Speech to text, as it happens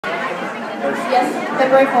Yes,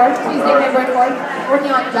 February 4th, Tuesday, February 4th.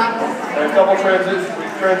 Working on duck. And a couple transitions. We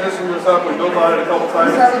transitioned this up. We built on it a couple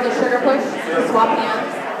times. We start with the sugar push. Swap hands.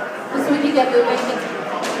 Just so we can get moving in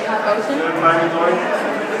motion. Good timing going.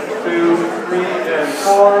 2, 3, and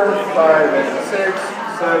 4, 5, and 6,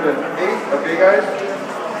 7, 8. Okay, guys.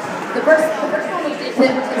 The first one we did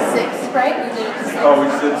it to 6, right? We did it to 6. Oh, we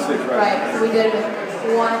did 6, right? Right. So we did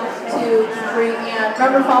 1, 2, 3, and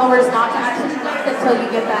remember, followers, not to actually duck until you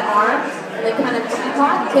get that arm, and then kind of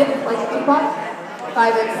teapot, tip like a teapot.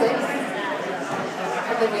 5 and 6.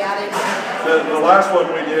 And then we added. The last one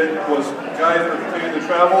we did was guys for continuing to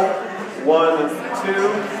travel. 1, 2,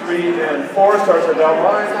 3, and 4 starts our down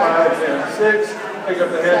line. 5 and 6. Pick up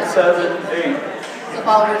the head. 7, 8. So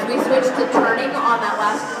followers, we switched to turning on that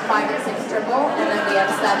last 5 and 6 triple, and then we have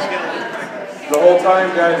 7 and 8. The whole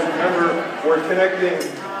time, guys, remember, we're connecting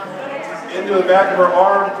into the back of our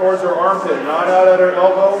arm towards our armpit, not out at our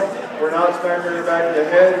elbow. We're not smacking the back of the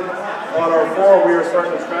head. On our 4, we are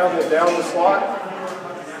starting to travel down the slot.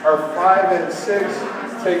 Our 5 and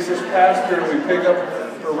 6 takes us past here, and we pick up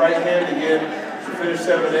the right hand again to finish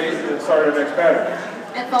 7, 8, and start our next pattern.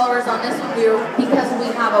 And followers, on this one, because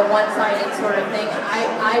we have a one-sided sort of thing,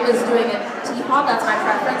 I was doing a teapot, that's my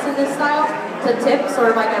preference in this style, to tip,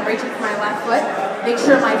 sort of like I'm reaching for my left foot. Make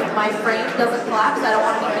sure my frame doesn't collapse. I don't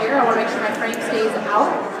want to be here. I want to make sure my frame stays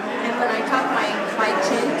out. And then I tuck my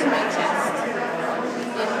chin to my chest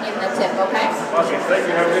in the tip, okay? Awesome. Thank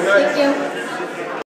you. Have a good night. Thank you.